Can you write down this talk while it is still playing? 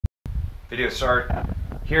video start,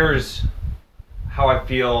 here's how I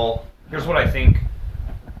feel, here's what I think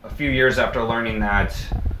a few years after learning that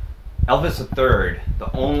Elvis III, the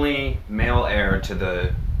only male heir to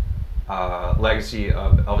the legacy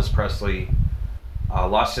of Elvis Presley,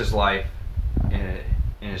 lost his life in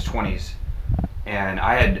his 20s. And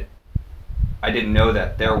I didn't know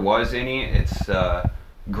that there was any. It's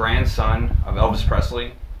grandson of Elvis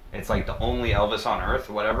Presley. It's like the only Elvis on earth,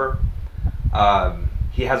 whatever.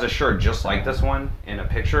 He has a shirt just like this one in a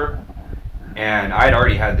picture, and I'd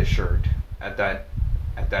already had this shirt at that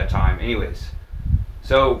time. Anyways,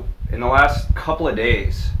 so in the last couple of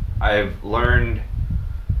days, I've taught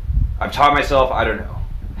myself, I don't know,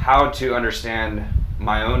 how to understand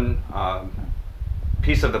my own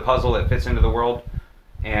piece of the puzzle that fits into the world,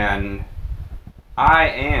 and I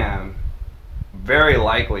am very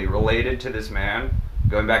likely related to this man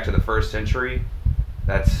going back to the 1st century.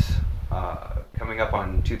 That's coming up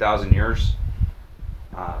on 2,000 years.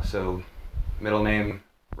 So middle name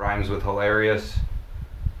rhymes with hilarious.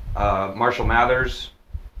 Marshall Mathers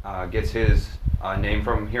gets his name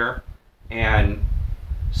from here. And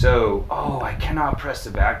so, I cannot press the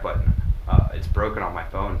back button. It's broken on my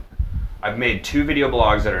phone. I've made 2 video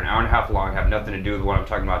blogs that are an hour and a half long, have nothing to do with what I'm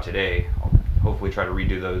talking about today. I'll hopefully try to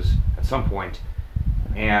redo those at some point.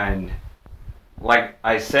 And like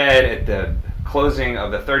I said at the closing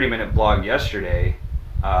of the 30-minute blog yesterday,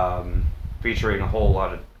 featuring a whole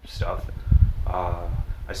lot of stuff,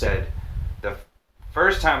 I said the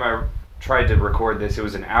first time I tried to record this, it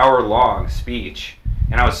was an hour-long speech,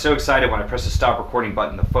 and I was so excited when I pressed the stop recording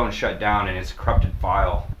button, the phone shut down and it's a corrupted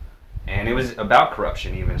file. And it was about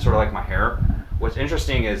corruption even, sort of like my hair. What's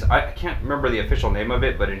interesting is, I can't remember the official name of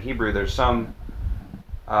it, but in Hebrew there's some,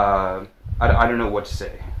 I don't know what to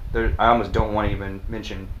say. I almost don't want to even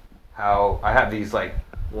mention how I have these like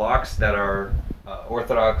locks that are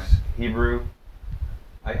Orthodox Hebrew.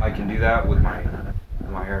 I can do that with my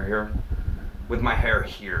hair here. With my hair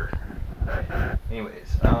here.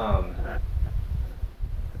 Anyways, I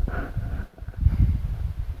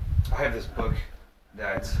have this book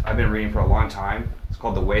that I've been reading for a long time. It's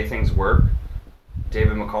called The Way Things Work,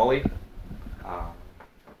 David Macaulay.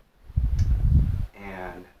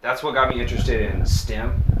 And that's what got me interested in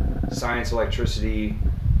STEM, science, electricity,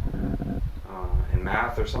 and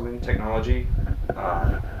math or something, technology.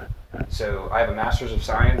 So I have a master's of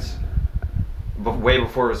science, way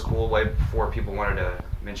before it was cool, way before people wanted to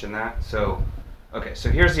mention that. So, okay, so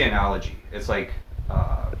here's the analogy. It's like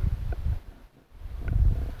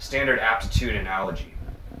standard aptitude analogy.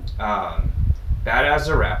 Badass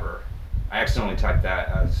the rapper. I accidentally typed that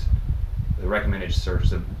as the recommended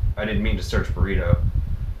search. I didn't mean to search burrito.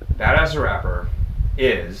 Badass the rapper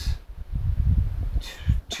is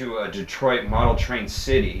to a Detroit model train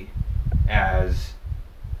city as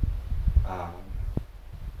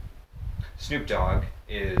Snoop Dogg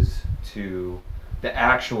is to the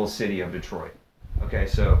actual city of Detroit. Okay,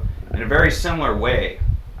 so in a very similar way,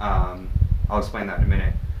 I'll explain that in a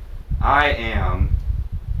minute. I am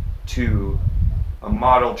to a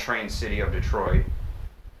model train city of Detroit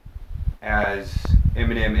as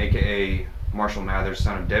Eminem, aka Marshall Mathers,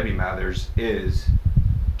 son of Debbie Mathers, is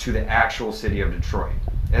to the actual city of Detroit.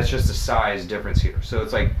 That's just a size difference here. So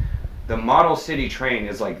it's like the model city train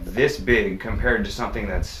is like this big compared to something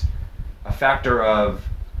that's a factor of,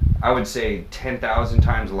 I would say, 10,000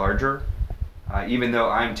 times larger, even though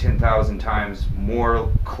I'm 10,000 times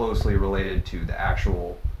more closely related to the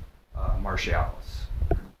actual Martialis,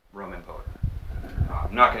 Roman poet.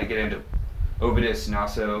 I'm not going to get into Ovidus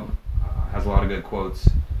Naso, has a lot of good quotes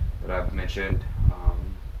that I've mentioned.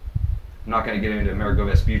 I'm not going to get into Amerigo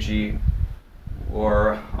Vespucci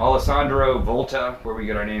or Alessandro Volta, where we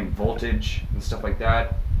get our name Voltage and stuff like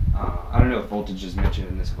that. I don't know if voltage is mentioned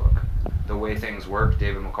in this book. The Way Things Work,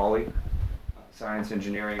 David Macaulay, science,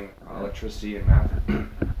 engineering, electricity, and math.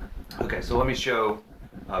 Okay, so let me show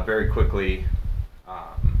very quickly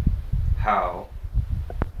how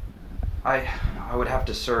I would have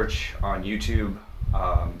to search on YouTube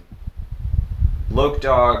Loke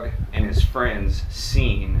Dog and his friends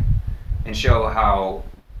scene and show how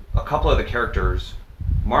a couple of the characters,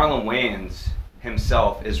 Marlon Wayans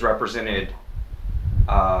himself is represented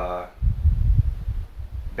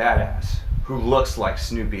Badass, who looks like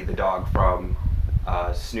Snoopy the dog from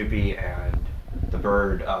Snoopy and the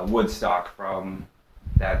bird Woodstock from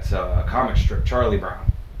that comic strip, Charlie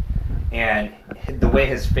Brown. And the way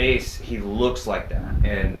his face, he looks like that.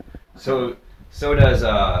 And so does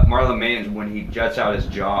Marlon Wayans when he juts out his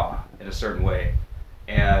jaw in a certain way.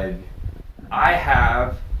 And I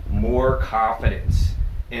have more confidence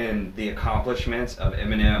in the accomplishments of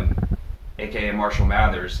Eminem, aka Marshall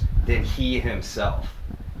Mathers, than he himself.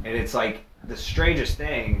 And it's like the strangest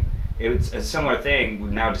thing. It's a similar thing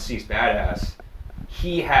with now deceased Badass.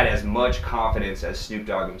 He had as much confidence as Snoop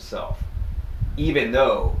Dogg himself, even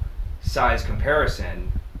though size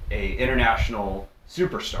comparison, a international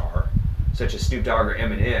superstar such as Snoop Dogg or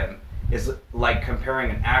Eminem is like comparing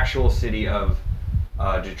an actual city of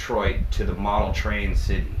Detroit to the model train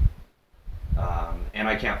city. And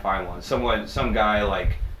I can't find one. Some guy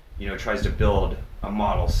like, tries to build a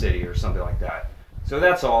model city or something like that. So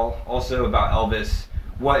that's all. Also about Elvis,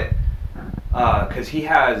 because he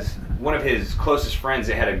has one of his closest friends.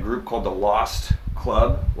 They had a group called the Lost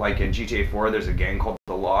Club, like in GTA 4. There's a gang called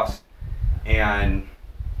the Lost, and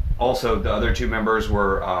also the other two members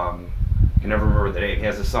were I can never remember the name. He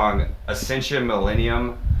has a song Ascension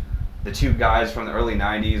Millennium. The two guys from the early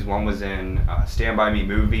 '90s. One was in Stand By Me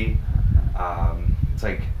movie. It's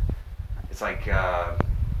like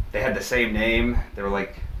they had the same name. They were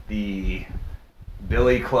like the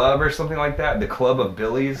Billy Club or something like that. The Club of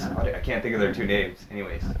Billies. I can't think of their two names.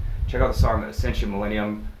 Anyways, check out the song Ascension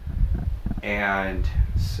Millennium. And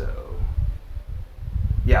so,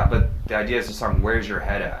 yeah, but the idea is the song Where's Your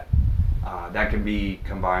Head At? That can be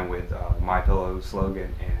combined with My Pillow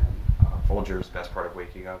slogan and Folger's Best Part of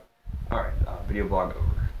Waking Up. Alright, video blog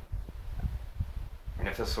over. And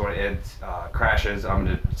if this one crashes, I'm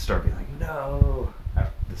going to start being like, no,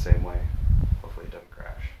 the same way. Hopefully it doesn't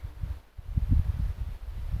crash.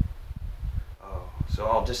 Oh, so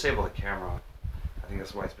I'll disable the camera. I think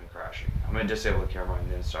that's why it's been crashing. I'm going to disable the camera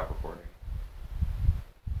and then stop recording.